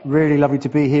Really lovely to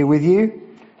be here with you.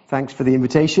 Thanks for the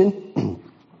invitation.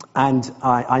 And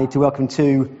I need to welcome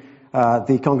to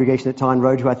the congregation at Tyne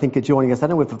Road, who I think are joining us. I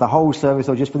don't know if for the whole service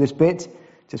or just for this bit.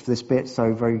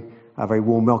 So very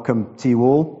warm welcome to you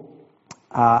all.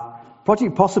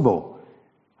 Project Possible.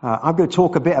 I'm going to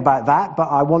talk a bit about that, but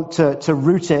I want to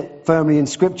root it firmly in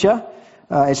Scripture.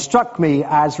 It struck me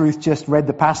as Ruth just read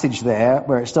the passage there,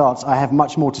 where it starts, I have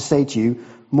much more to say to you,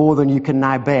 more than you can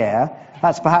now bear.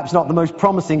 That's perhaps not the most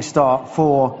promising start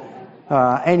for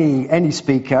any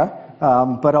speaker,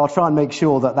 but I'll try and make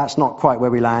sure that that's not quite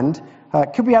where we land.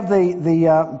 Could we have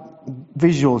the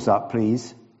visuals up,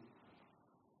 please?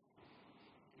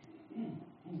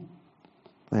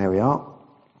 There we are.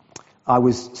 I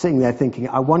was sitting there thinking,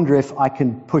 I wonder if I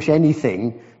can push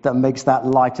anything that makes that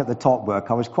light at the top work.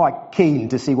 I was quite keen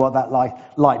to see what that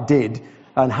light did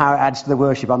and how it adds to the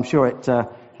worship. I'm sure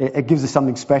it gives us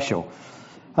something special.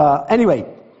 Anyway,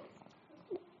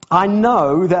 I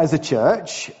know that as a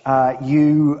church,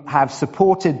 you have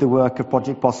supported the work of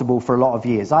Project Possible for a lot of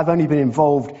years. I've only been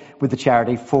involved with the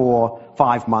charity for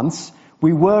 5 months.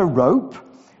 We were Rope,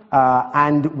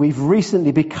 and we've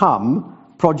recently become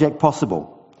Project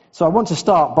Possible. So I want to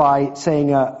start by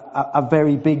saying a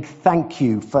very big thank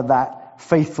you for that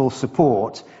faithful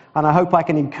support. And I hope I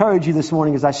can encourage you this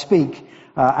morning as I speak,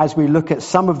 as we look at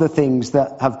some of the things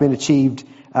that have been achieved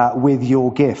with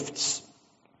your gifts.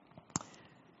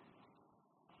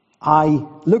 I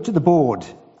looked at the board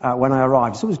when I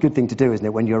arrived. It's always a good thing to do, isn't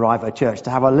it, when you arrive at a church, to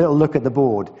have a little look at the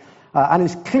board. And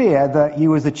it's clear that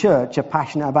you as a church are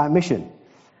passionate about mission.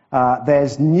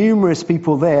 There's numerous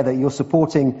people there that you're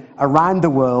supporting around the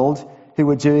world who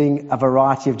are doing a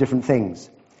variety of different things.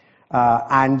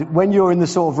 And when you're in the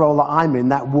sort of role that I'm in,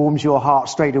 that warms your heart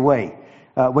straight away.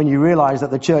 When you realize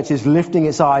that the church is lifting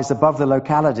its eyes above the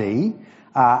locality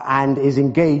and is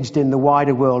engaged in the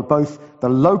wider world, both the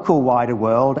local wider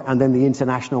world and then the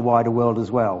international wider world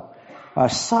as well.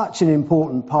 Such an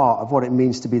important part of what it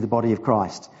means to be the body of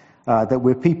Christ. That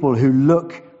we're people who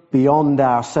look beyond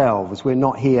ourselves. We're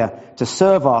not here to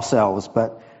serve ourselves,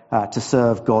 but to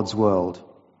serve God's world.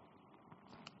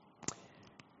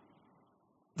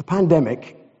 The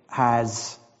pandemic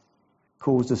has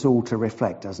caused us all to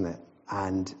reflect, hasn't it?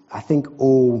 And I think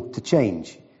all to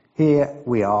change. Here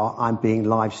we are, I'm being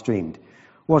live streamed.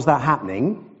 Was that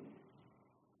happening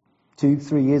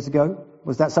 2-3 years ago?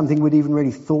 Was that something we'd even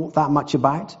really thought that much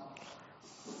about?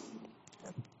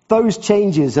 Those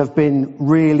changes have been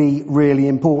really, really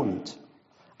important.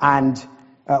 And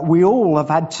we all have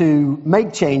had to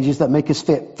make changes that make us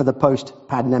fit for the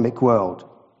post-pandemic world.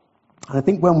 And I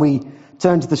think when we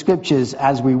turn to the Scriptures,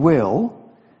 as we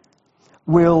will,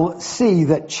 we'll see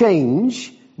that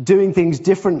change, doing things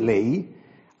differently,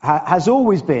 has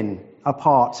always been a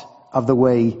part of the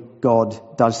way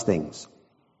God does things.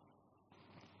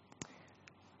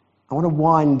 I want to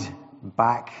wind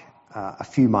back a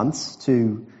few months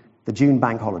to the June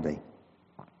bank holiday.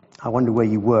 I wonder where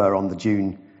you were on the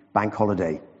June bank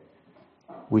holiday.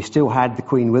 We still had the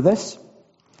Queen with us,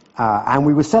 and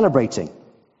we were celebrating.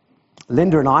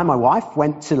 Linda and I, my wife,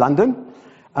 went to London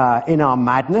in our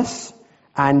madness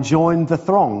and joined the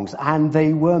throngs, and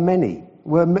they were many.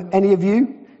 Were any of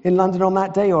you in London on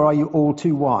that day, or are you all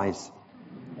too wise?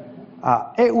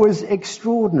 It was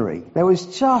extraordinary. There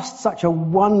was just such a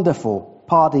wonderful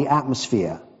party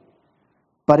atmosphere.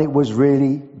 But it was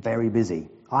really very busy.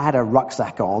 I had a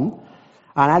rucksack on,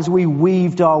 and as we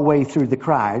weaved our way through the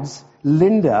crowds,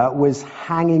 Linda was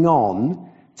hanging on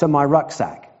to my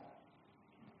rucksack.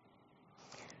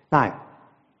 Now,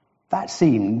 that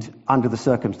seemed, under the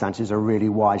circumstances, a really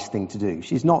wise thing to do.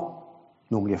 She's not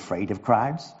normally afraid of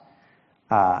crowds.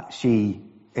 She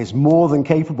is more than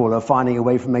capable of finding a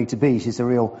way from A to B. She's a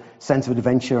real sense of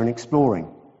adventure and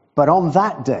exploring. But on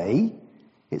that day,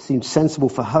 it seemed sensible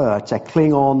for her to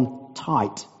cling on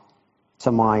tight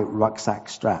to my rucksack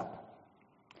strap.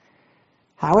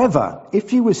 However, if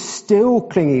she was still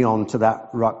clinging on to that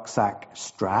rucksack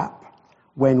strap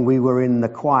when we were in the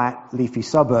quiet, leafy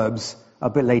suburbs a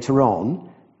bit later on,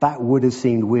 that would have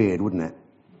seemed weird, wouldn't it?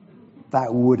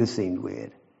 That would have seemed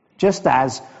weird. Just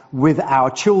as with our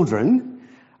children,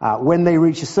 when they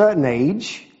reach a certain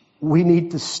age, we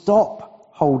need to stop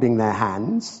holding their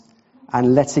hands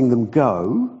and letting them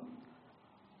go.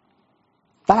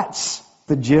 That's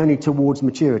the journey towards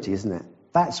maturity, isn't it?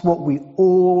 That's what we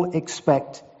all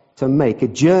expect to make, a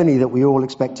journey that we all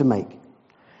expect to make.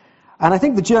 And I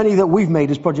think the journey that we've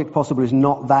made as Project Possible is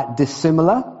not that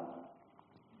dissimilar.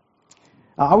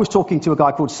 I was talking to a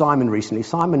guy called Simon recently.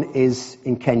 Simon is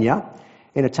in Kenya,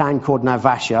 in a town called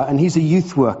Naivasha, and he's a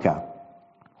youth worker.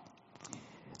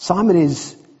 Simon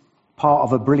is part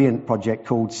of a brilliant project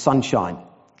called Sunshine.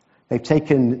 They've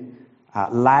taken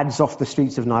lads off the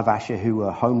streets of Naivasha who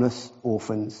were homeless,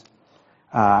 orphans,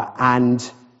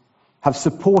 and have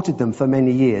supported them for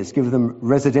many years, given them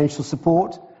residential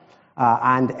support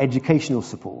and educational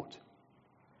support.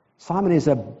 Simon is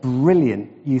a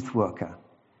brilliant youth worker.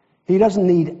 He doesn't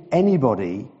need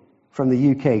anybody from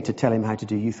the UK to tell him how to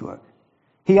do youth work.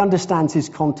 He understands his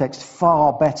context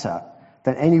far better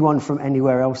than anyone from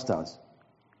anywhere else does.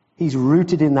 He's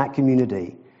rooted in that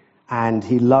community, and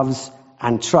he loves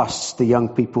and trusts the young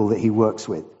people that he works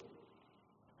with.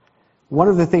 One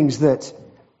of the things that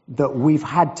we've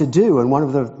had to do, and one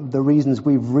of the reasons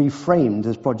we've reframed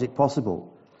as Project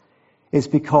Possible, is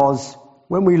because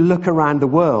when we look around the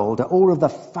world at all of the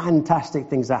fantastic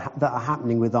things that are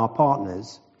happening with our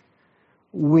partners,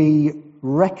 we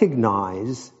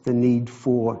recognize the need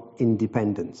for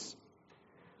independence.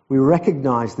 We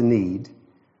recognize the need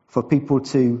for people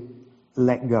to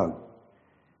let go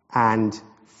and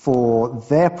for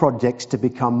their projects to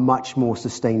become much more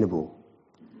sustainable.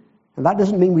 And that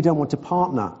doesn't mean we don't want to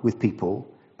partner with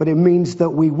people, but it means that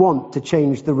we want to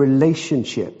change the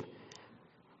relationship,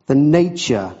 the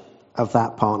nature of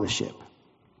that partnership.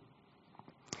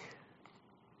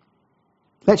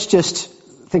 Let's just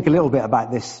think a little bit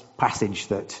about this passage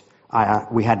that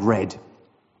we had read.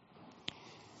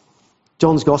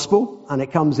 John's Gospel, and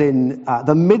it comes in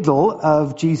the middle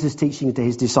of Jesus' teaching to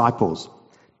his disciples,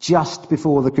 just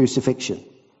before the crucifixion.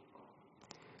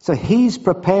 So he's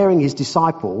preparing his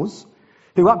disciples,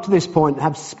 who up to this point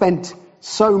have spent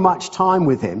so much time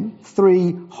with him,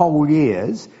 3 whole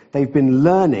years. They've been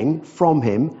learning from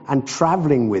him and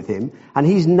traveling with him, and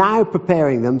he's now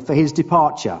preparing them for his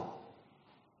departure.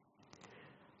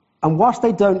 And whilst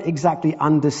they don't exactly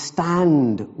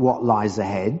understand what lies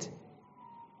ahead,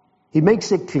 he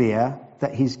makes it clear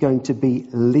that he's going to be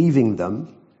leaving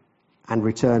them and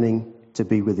returning to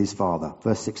be with his Father.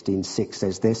 Verse 16:6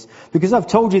 says this, "Because I've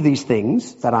told you these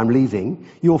things, that I'm leaving,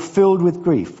 you're filled with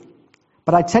grief.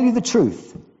 But I tell you the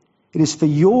truth, it is for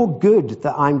your good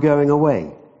that I'm going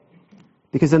away.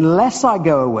 Because unless I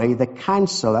go away, the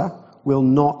Counselor will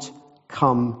not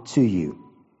come to you."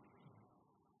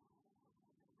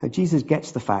 Now, Jesus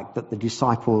gets the fact that the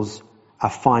disciples are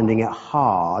finding it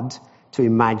hard to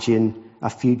imagine a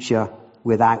future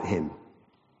without him.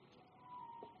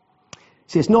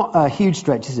 See, it's not a huge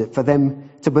stretch, is it, for them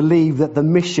to believe that the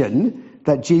mission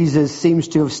that Jesus seems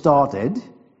to have started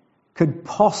could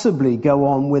possibly go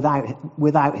on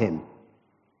without him.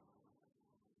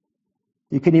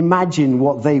 You can imagine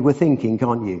what they were thinking,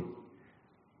 can't you?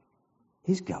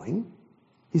 He's going.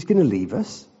 He's going to leave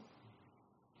us.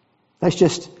 Let's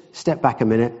just step back a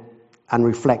minute and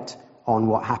reflect on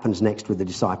what happens next with the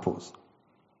disciples.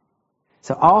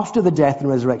 So after the death and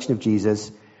resurrection of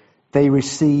Jesus, they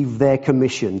receive their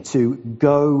commission to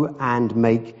go and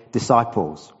make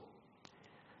disciples.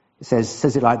 It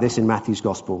says it like this in Matthew's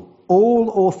Gospel.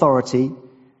 "All authority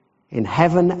in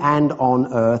heaven and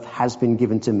on earth has been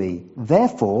given to me.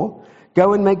 Therefore,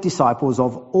 go and make disciples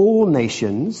of all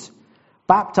nations,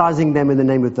 baptizing them in the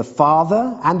name of the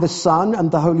Father and the Son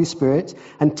and the Holy Spirit,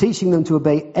 and teaching them to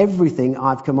obey everything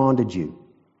I've commanded you.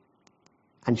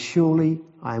 And surely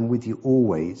I am with you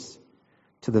always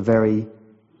to the very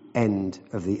end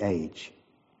of the age."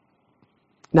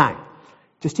 Now,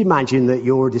 just imagine that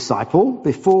you're a disciple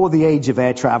before the age of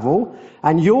air travel,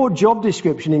 and your job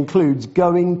description includes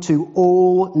going to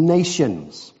all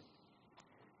nations.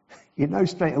 You know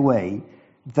straight away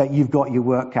that you've got your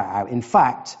work cut out. In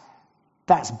fact,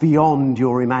 that's beyond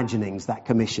your imaginings, that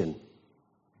commission.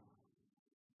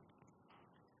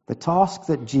 The task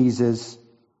that Jesus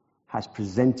has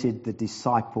presented the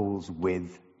disciples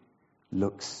with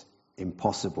looks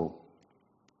impossible.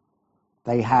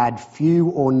 They had few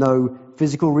or no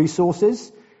physical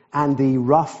resources, and the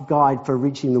rough guide for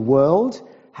reaching the world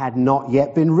had not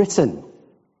yet been written.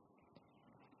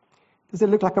 Does it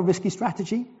look like a risky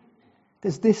strategy?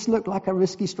 Does this look like a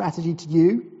risky strategy to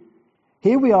you?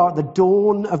 Here we are at the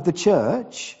dawn of the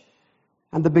church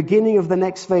and the beginning of the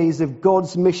next phase of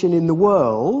God's mission in the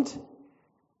world.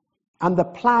 And the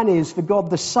plan is for God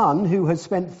the Son, who has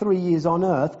spent 3 years on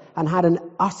earth and had an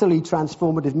utterly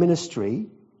transformative ministry,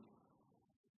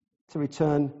 to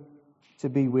return to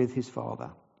be with his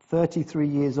Father. 33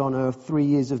 years on earth, 3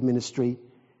 years of ministry,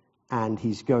 and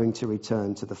he's going to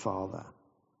return to the Father.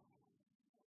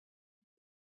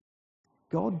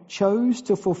 God chose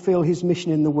to fulfill his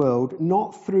mission in the world,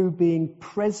 not through being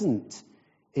present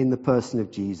in the person of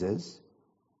Jesus,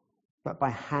 but by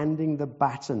handing the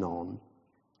baton on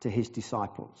to his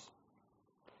disciples.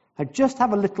 Now just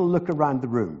have a little look around the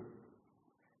room,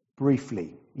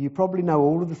 briefly. You probably know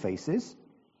all of the faces.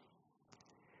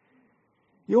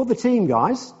 You're the team,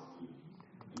 guys.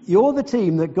 You're the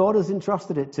team that God has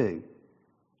entrusted it to.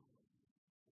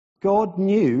 God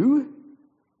knew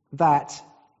that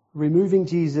removing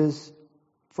Jesus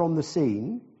from the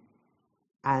scene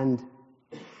and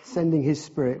sending his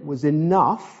Spirit was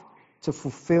enough to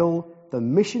fulfill the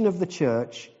mission of the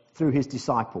church through his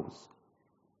disciples.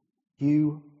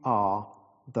 You are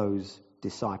those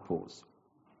disciples.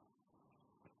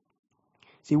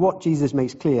 See, what Jesus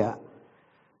makes clear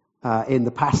in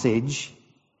the passage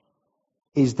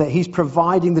is that he's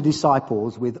providing the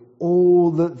disciples with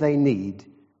all that they need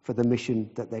for the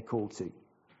mission that they're called to,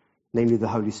 namely the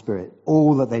Holy Spirit,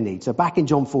 all that they need. So back in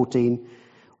John 14,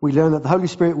 we learn that the Holy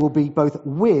Spirit will be both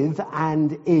with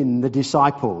and in the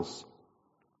disciples,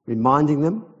 reminding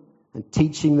them and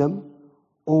teaching them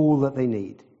all that they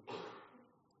need.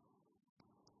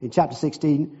 In chapter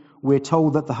 16, we're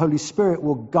told that the Holy Spirit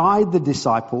will guide the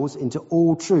disciples into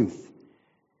all truth,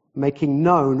 making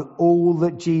known all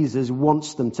that Jesus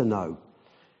wants them to know.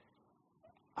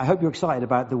 I hope you're excited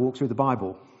about the walk through the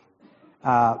Bible,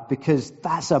 because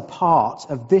that's a part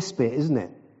of this bit, isn't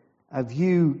it? Of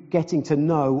you getting to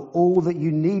know all that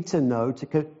you need to know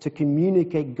to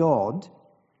communicate God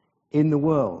in the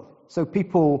world. So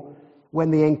people, when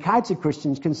they encounter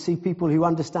Christians, can see people who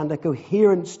understand a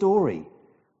coherent story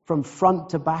from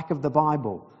front to back of the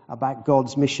Bible about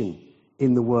God's mission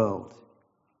in the world.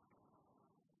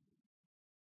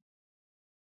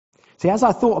 See, as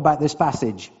I thought about this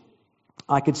passage,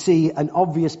 I could see an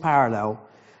obvious parallel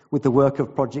with the work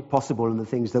of Project Possible and the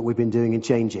things that we've been doing in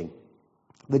Changing.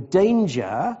 The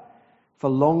danger for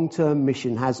long-term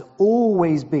mission has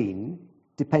always been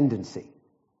dependency.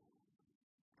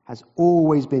 Has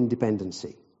always been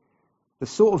dependency. The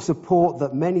sort of support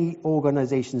that many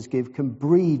organizations give can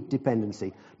breed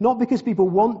dependency. Not because people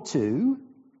want to,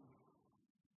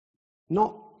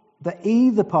 not that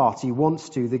either party wants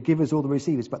to, the givers or the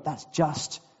receivers, but that's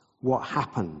just what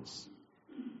happens.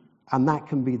 And that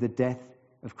can be the death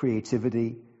of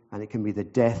creativity, and it can be the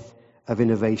death of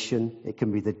innovation, it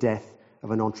can be the death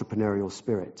of an entrepreneurial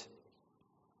spirit.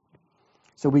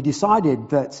 So we decided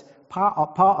that part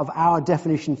of our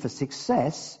definition for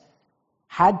success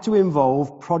had to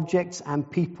involve projects and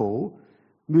people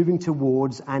moving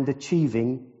towards and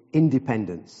achieving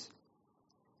independence.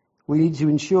 We need to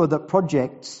ensure that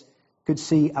projects could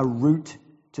see a route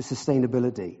to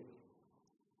sustainability.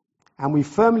 And we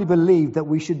firmly believe that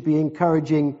we should be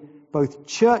encouraging both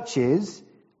churches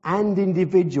and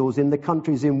individuals in the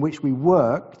countries in which we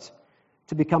worked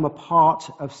to become a part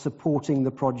of supporting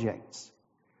the projects.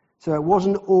 So it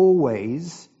wasn't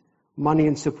always money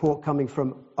and support coming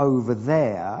from over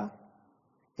there.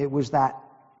 It was that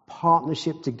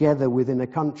partnership together within a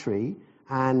country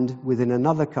and within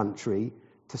another country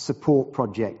to support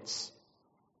projects.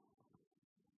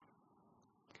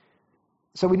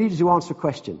 So we needed to answer a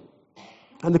question.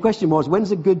 And the question was,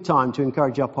 when's a good time to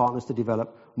encourage our partners to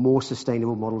develop more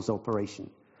sustainable models of operation?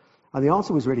 And the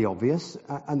answer was really obvious,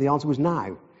 and the answer was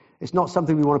now. It's not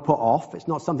something we want to put off. It's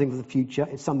not something for the future.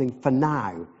 It's something for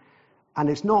now. And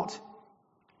it's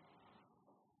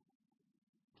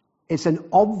an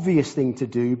obvious thing to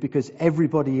do because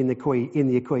everybody in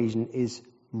the equation is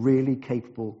really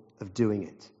capable of doing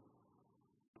it.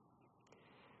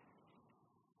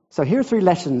 So here are 3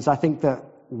 lessons I think that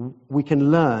we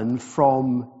can learn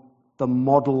from the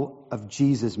model of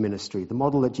Jesus' ministry, the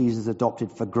model that Jesus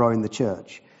adopted for growing the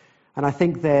church. And I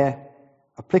think they're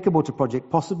applicable to Project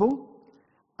Possible.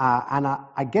 And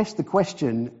I guess the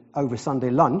question over Sunday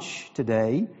lunch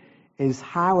today is,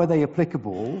 how are they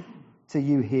applicable to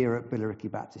you here at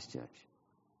Billericay Baptist Church?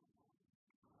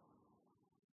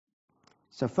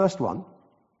 So first one,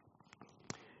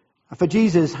 for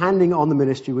Jesus, handing on the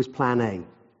ministry was plan A.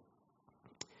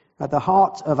 At the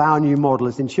heart of our new model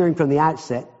is ensuring from the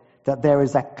outset that there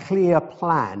is a clear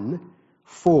plan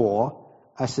for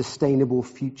a sustainable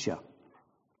future.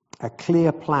 A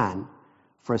clear plan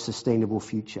for a sustainable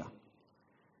future.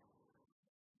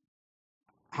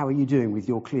 How are you doing with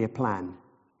your clear plan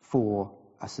for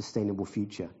a sustainable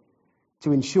future?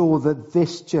 To ensure that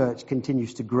this church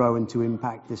continues to grow and to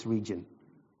impact this region.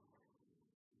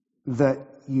 That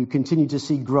you continue to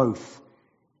see growth.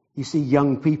 You see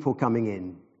young people coming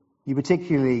in. You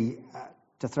particularly,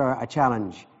 to throw out a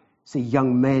challenge, see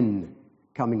young men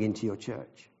coming into your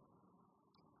church.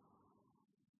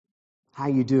 How are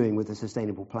you doing with a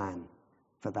sustainable plan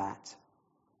for that?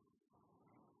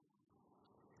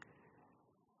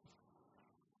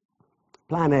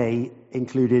 Plan A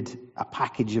included a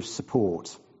package of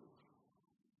support.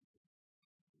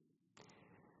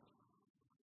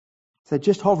 So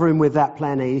just hovering with that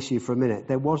plan A issue for a minute,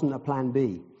 there wasn't a plan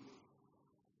B.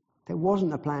 There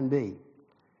wasn't a plan B.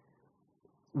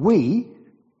 We,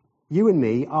 you and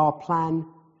me, are plan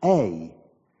A.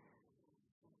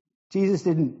 Jesus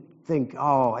didn't think,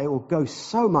 oh, it will go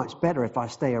so much better if I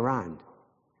stay around.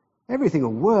 Everything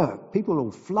will work. People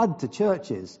will flood to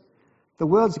churches. The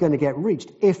world's going to get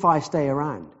reached if I stay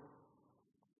around.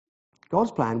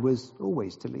 God's plan was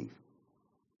always to leave.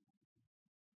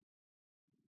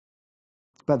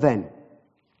 But then,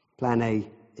 plan A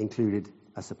included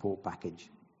a support package.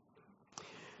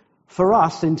 For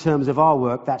us, in terms of our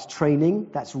work, that's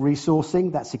training, that's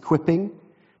resourcing, that's equipping,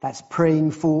 that's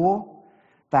praying for,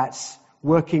 that's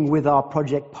working with our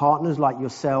project partners like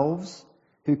yourselves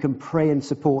who can pray and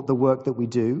support the work that we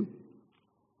do.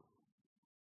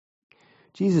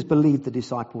 Jesus believed the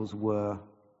disciples were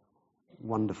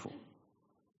wonderful.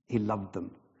 He loved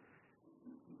them.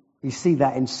 You see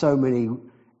that in so many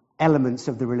elements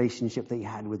of the relationship that he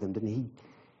had with them, didn't he?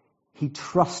 He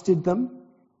trusted them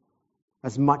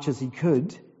as much as he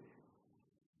could.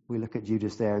 We look at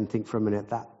Judas there and think for a minute,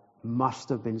 that must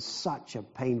have been such a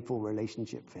painful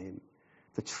relationship for him.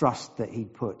 The trust that he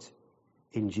put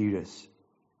in Judas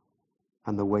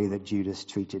and the way that Judas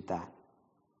treated that.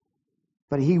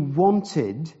 But he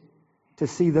wanted to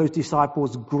see those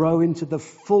disciples grow into the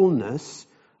fullness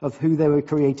of who they were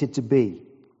created to be.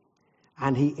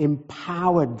 And he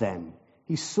empowered them.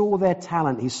 He saw their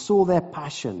talent. He saw their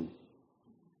passion.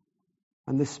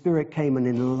 And the Spirit came and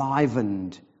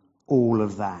enlivened all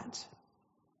of that.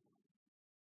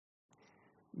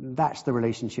 That's the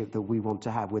relationship that we want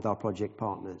to have with our project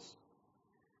partners.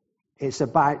 It's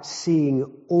about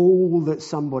seeing all that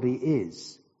somebody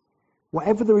is.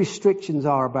 Whatever the restrictions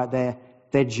are about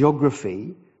their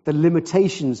geography, the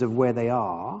limitations of where they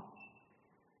are,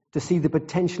 to see the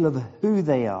potential of who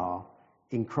they are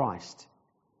in Christ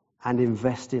and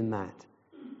invest in that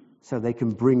so they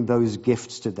can bring those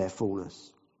gifts to their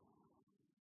fullness.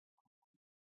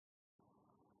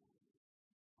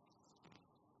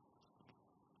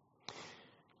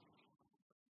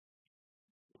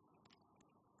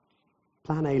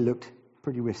 Plan A looked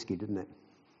pretty risky, didn't it?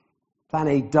 Plan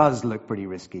A does look pretty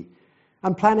risky.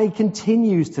 And Plan A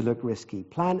continues to look risky.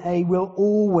 Plan A will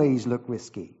always look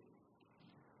risky.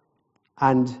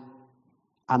 And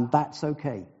that's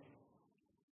okay.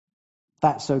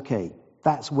 That's okay.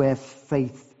 That's where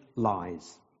faith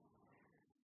lies.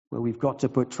 Where we've got to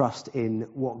put trust in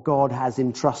what God has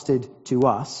entrusted to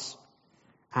us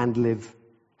and live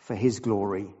for his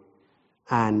glory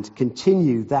and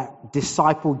continue that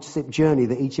discipleship journey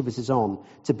that each of us is on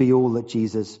to be all that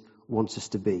Jesus wants us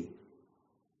to be.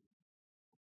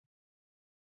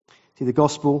 See, the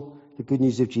gospel, the good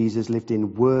news of Jesus lived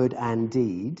in word and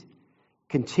deed,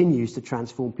 continues to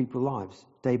transform people's lives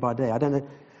day by day. I don't know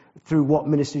through what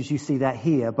ministries you see that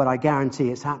here, but I guarantee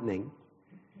it's happening.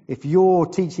 If you're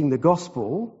teaching the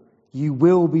gospel, you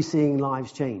will be seeing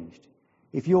lives changed.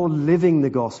 If you're living the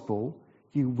gospel,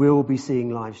 you will be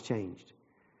seeing lives changed.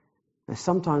 Now,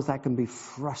 sometimes that can be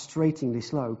frustratingly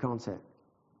slow, can't it?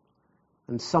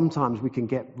 And sometimes we can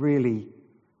get really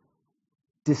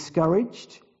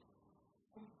discouraged.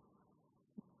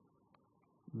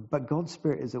 But God's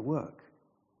Spirit is at work.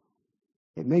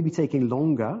 It may be taking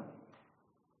longer.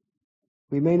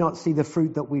 We may not see the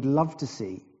fruit that we'd love to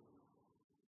see.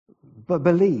 But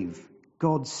believe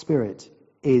God's Spirit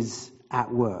is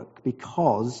at work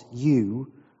because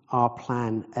you are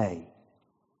plan A.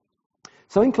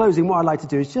 So in closing, what I'd like to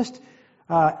do is just,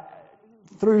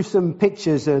 through some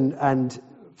pictures and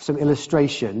some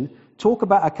illustration, talk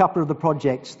about a couple of the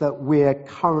projects that we're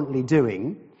currently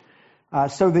doing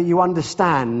so that you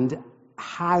understand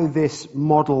how this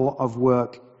model of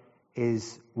work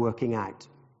is working out.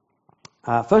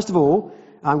 First of all,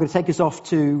 I'm going to take us off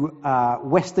to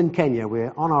Western Kenya.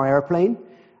 We're on our aeroplane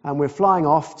and we're flying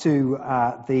off to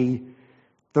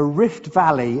the Rift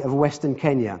Valley of Western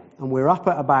Kenya. And we're up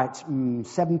at about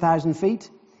 7,000 feet.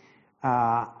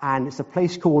 And it's a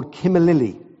place called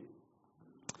Kimilili.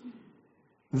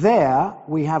 There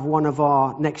we have one of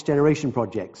our next generation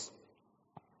projects.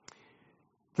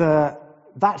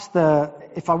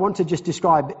 If I want to just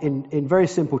describe in very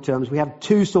simple terms, we have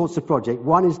two sorts of projects.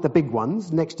 One is the big ones,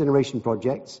 next generation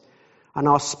projects, and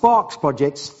our Sparks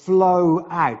projects flow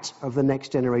out of the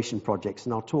next generation projects,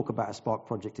 and I'll talk about a Spark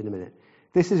project in a minute.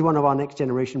 This is one of our next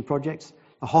generation projects,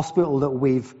 a hospital that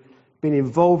we've been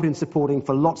involved in supporting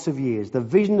for lots of years. The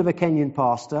vision of a Kenyan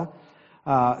pastor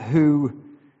who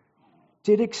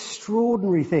did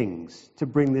extraordinary things to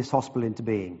bring this hospital into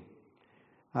being.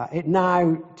 It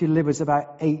now delivers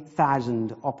about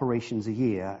 8,000 operations a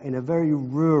year in a very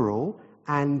rural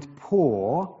and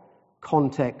poor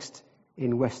context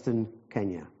in Western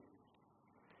Kenya.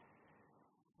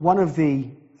 One of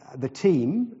the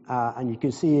team, and you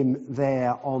can see him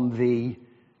there on the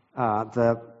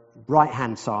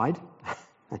right-hand side. I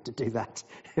had to do that.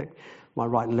 My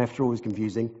right and left are always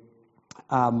confusing.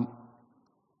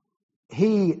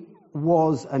 He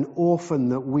was an orphan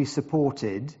that we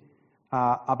supported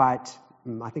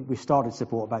I think we started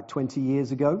support about 20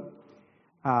 years ago,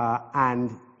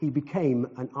 and he became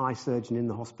an eye surgeon in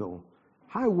the hospital.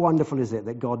 How wonderful is it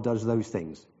that God does those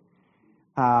things?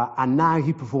 And now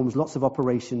he performs lots of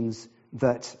operations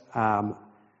that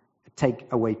take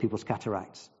away people's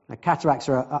cataracts. Now, cataracts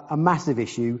are a massive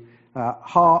issue.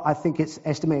 I think it's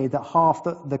estimated that half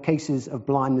the cases of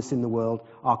blindness in the world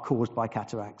are caused by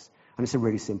cataracts. And it's a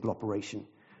really simple operation.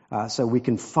 So we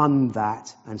can fund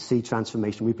that and see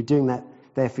transformation. We've been doing that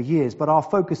there for years. But our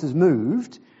focus has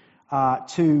moved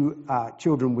to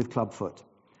children with clubfoot.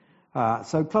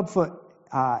 So clubfoot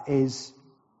is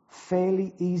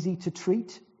fairly easy to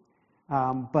treat,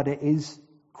 but it is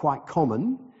quite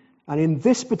common. And in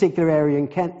this particular area in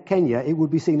Kenya, it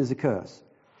would be seen as a curse.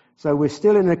 So we're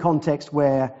still in a context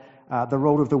where the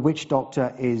role of the witch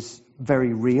doctor is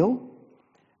very real.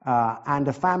 And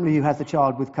a family who has a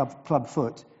child with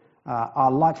clubfoot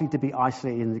are likely to be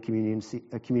isolated in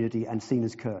the community and seen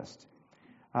as cursed.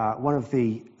 One of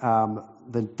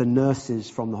the nurses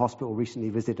from the hospital recently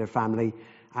visited a family,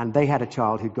 and they had a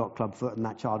child who'd got clubfoot, and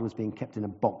that child was being kept in a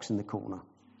box in the corner.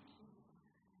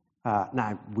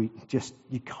 Now,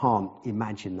 you can't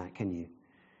imagine that, can you?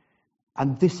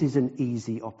 And this is an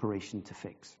easy operation to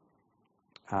fix.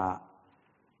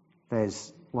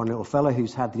 There's one little fellow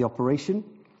who's had the operation,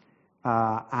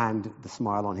 and the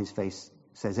smile on his face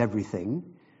says everything.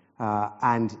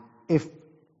 And if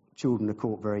children are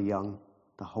caught very young,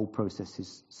 the whole process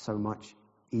is so much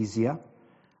easier.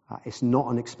 It's not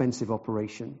an expensive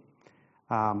operation.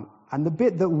 And the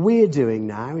bit that we're doing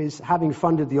now is, having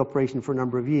funded the operation for a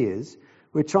number of years,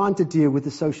 we're trying to deal with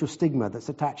the social stigma that's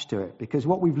attached to it. Because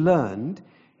what we've learned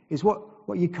is what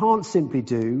you can't simply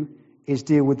do is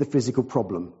deal with the physical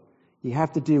problem. You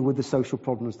have to deal with the social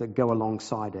problems that go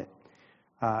alongside it.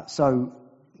 So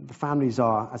the families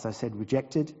are, as I said,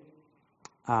 rejected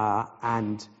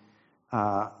and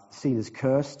seen as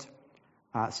cursed.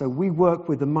 So we work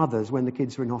with the mothers when the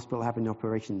kids are in hospital having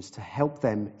operations to help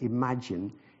them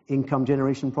imagine income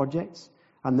generation projects.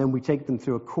 And then we take them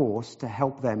through a course to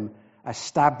help them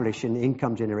establish an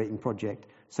income generating project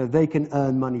so they can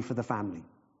earn money for the family.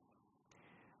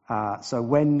 So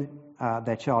when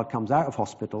their child comes out of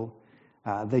hospital,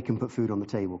 they can put food on the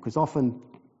table. Because often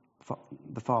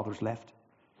the father's left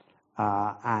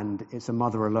and it's a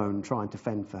mother alone trying to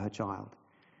fend for her child.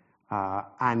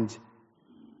 And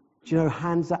do you know,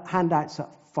 handouts are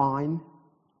fine,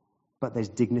 but there's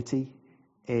dignity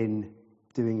in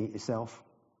doing it yourself.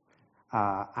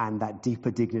 And that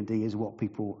deeper dignity is what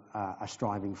people are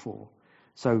striving for.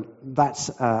 So that's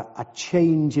a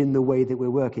change in the way that we're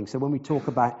working. So when we talk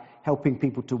about helping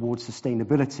people towards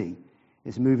sustainability,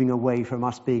 it's moving away from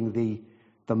us being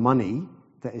the money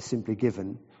that is simply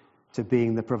given to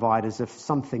being the providers of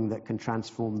something that can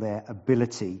transform their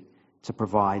ability to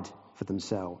provide for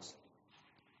themselves.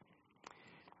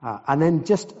 And then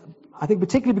I think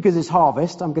particularly because it's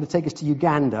harvest, I'm going to take us to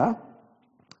Uganda.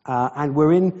 And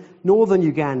we're in northern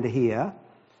Uganda here.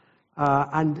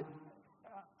 And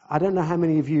I don't know how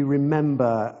many of you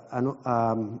remember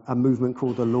a movement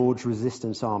called the Lord's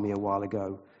Resistance Army a while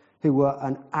ago, who were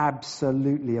an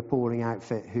absolutely appalling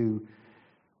outfit who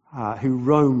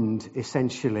roamed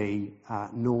essentially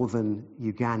northern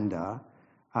Uganda,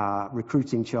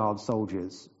 recruiting child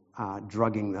soldiers,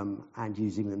 drugging them and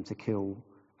using them to kill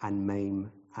and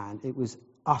maim. And it was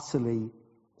utterly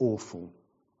awful.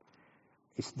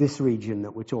 It's this region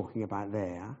that we're talking about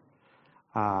there.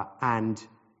 And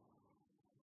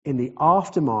in the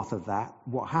aftermath of that,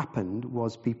 what happened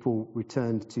was people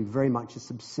returned to very much a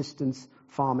subsistence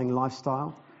farming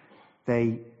lifestyle.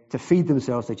 To feed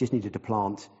themselves, they just needed to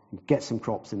plant, get some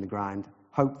crops in the ground,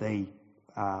 hope they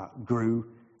grew,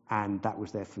 and that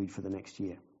was their food for the next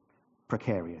year.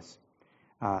 Precarious.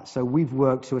 So we've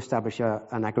worked to establish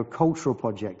an agricultural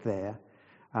project there.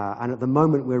 And at the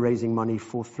moment, we're raising money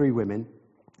for four women,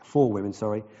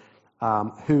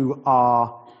 who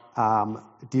are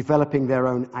developing their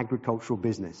own agricultural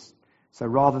business. So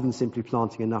rather than simply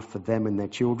planting enough for them and their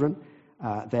children,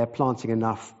 they're planting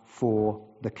enough for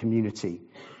the community.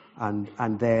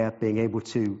 And they're being able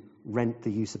to rent the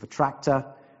use of a tractor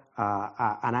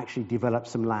and actually develop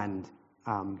some land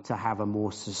to have a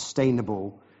more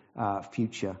sustainable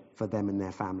future for them and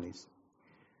their families.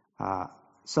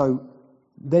 So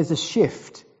there's a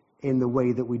shift in the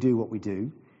way that we do what we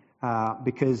do,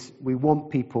 because we want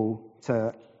people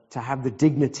to have the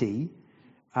dignity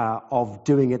of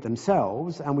doing it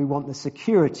themselves, and we want the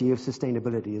security of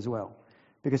sustainability as well.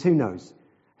 Because who knows?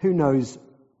 Who knows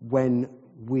when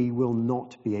we will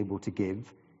not be able to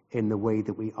give in the way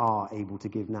that we are able to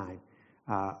give now?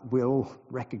 We all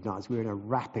recognize we're in a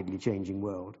rapidly changing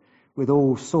world with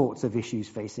all sorts of issues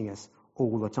facing us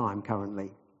all the time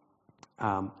currently.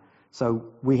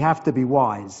 So we have to be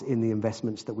wise in the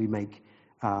investments that we make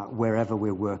wherever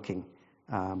we're working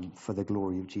for the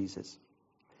glory of Jesus.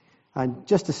 And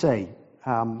just to say,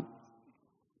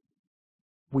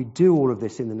 we do all of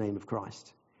this in the name of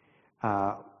Christ.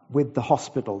 With the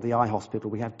hospital, the eye hospital,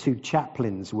 we have 2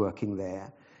 chaplains working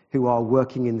there who are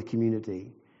working in the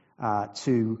community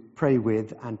to pray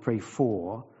with and pray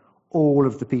for all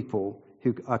of the people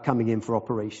who are coming in for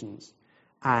operations.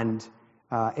 And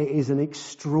it is an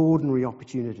extraordinary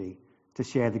opportunity to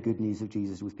share the good news of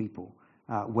Jesus with people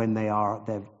when they are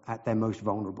at their most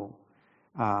vulnerable.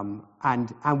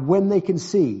 And when they can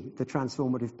see the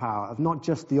transformative power of not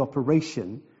just the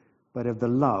operation, but of the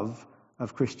love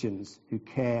of Christians who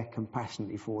care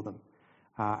compassionately for them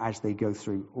as they go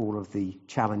through all of the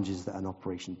challenges that an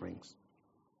operation brings.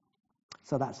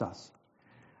 So that's us.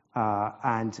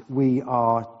 And we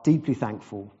are deeply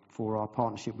thankful for our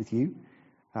partnership with you.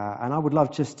 And I would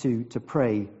love just to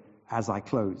pray as I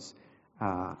close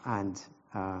and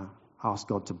ask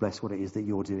God to bless what it is that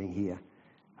you're doing here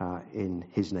in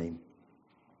his name.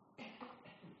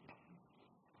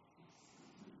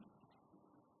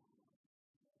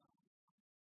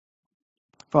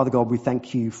 Father God, we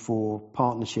thank you for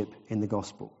partnership in the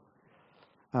gospel.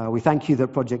 We thank you that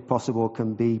Project Possible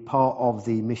can be part of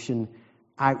the mission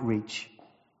outreach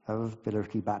of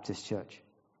Billericay Baptist Church.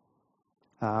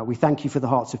 We thank you for the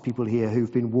hearts of people here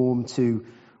who've been warm to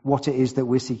what it is that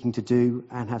we're seeking to do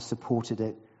and have supported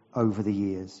it over the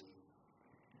years.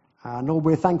 Lord,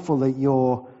 we're thankful that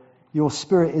your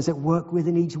Spirit is at work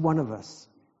within each one of us,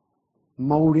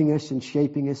 molding us and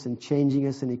shaping us and changing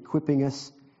us and equipping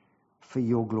us for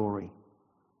your glory.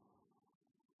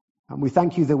 And we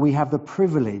thank you that we have the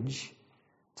privilege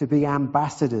to be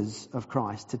ambassadors of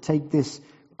Christ, to take this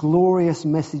glorious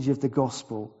message of the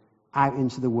gospel out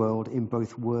into the world in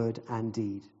both word and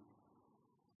deed.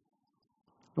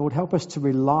 Lord, help us to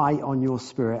rely on your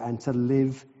Spirit and to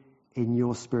live in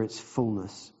your Spirit's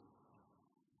fullness.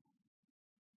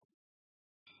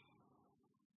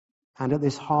 And at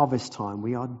this harvest time,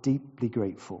 we are deeply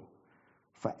grateful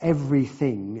for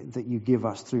everything that you give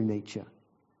us through nature,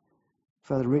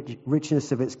 for the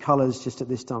richness of its colors just at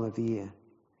this time of the year,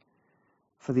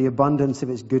 for the abundance of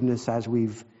its goodness as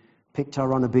we've picked our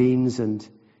runner beans and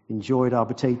enjoyed our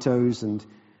potatoes and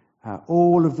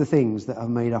all of the things that have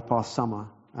made up our summer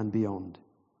and beyond.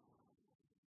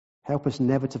 Help us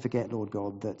never to forget, Lord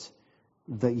God,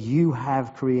 that you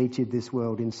have created this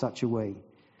world in such a way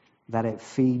that it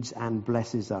feeds and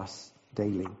blesses us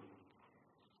daily.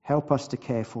 Help us to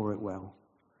care for it well.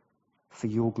 For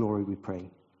your glory we pray.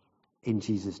 In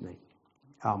Jesus' name.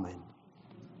 Amen.